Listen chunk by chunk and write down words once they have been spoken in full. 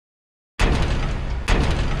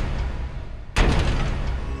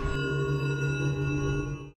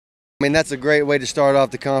I mean, that's a great way to start off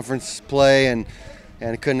the conference play, and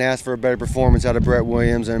couldn't ask for a better performance out of Bret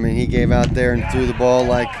Williams. I mean, he gave out there and threw the ball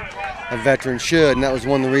like a veteran should, and that was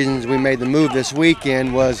one of the reasons we made the move this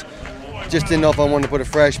weekend. Was just didn't know if I wanted to put a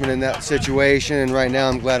freshman in that situation, and right now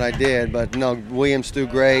I'm glad I did. But no, Williams threw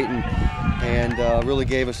great and really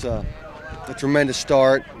gave us a tremendous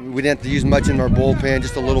start. We didn't have to use much in our bullpen,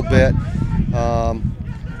 just a little bit.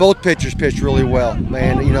 Both pitchers pitched really well,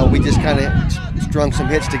 man. You know, we just kind of strung some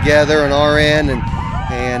hits together on our end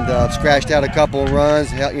and scratched out a couple of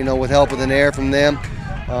runs, you know, with help with an error from them.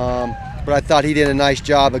 But I thought he did a nice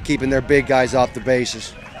job of keeping their big guys off the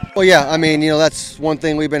bases. Well, yeah, I mean, you know, that's one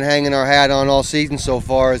thing we've been hanging our hat on all season so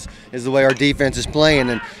far is the way our defense is playing,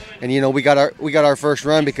 and you know, we got our first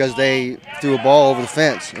run because they threw a ball over the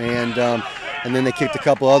fence, and then they kicked a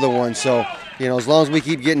couple other ones. So, you know, as long as we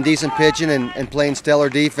keep getting decent pitching and playing stellar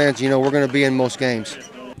defense, you know, we're going to be in most games.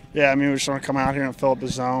 Yeah, I mean, we just want to come out here and fill up the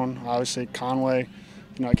zone. Obviously, Conway,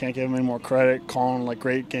 you know, I can't give him any more credit, calling like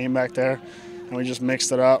great game back there. And we just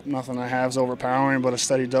mixed it up. Nothing I have is overpowering, but a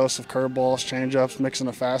steady dose of curveballs, changeups, mixing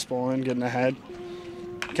a fastball in, getting ahead.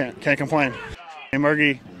 Can't complain.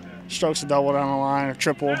 Murgy strokes a double down the line or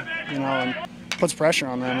triple, you know, and puts pressure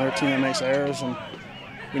on them. They're a team that makes errors, and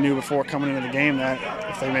we knew before coming into the game that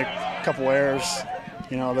if they make a couple errors,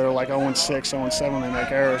 you know, they're like 0-6, 0-7, they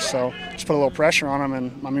make errors. So just put a little pressure on them,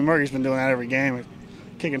 and I mean, Murgy's been doing that every game,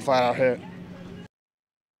 kicking flat-out hit.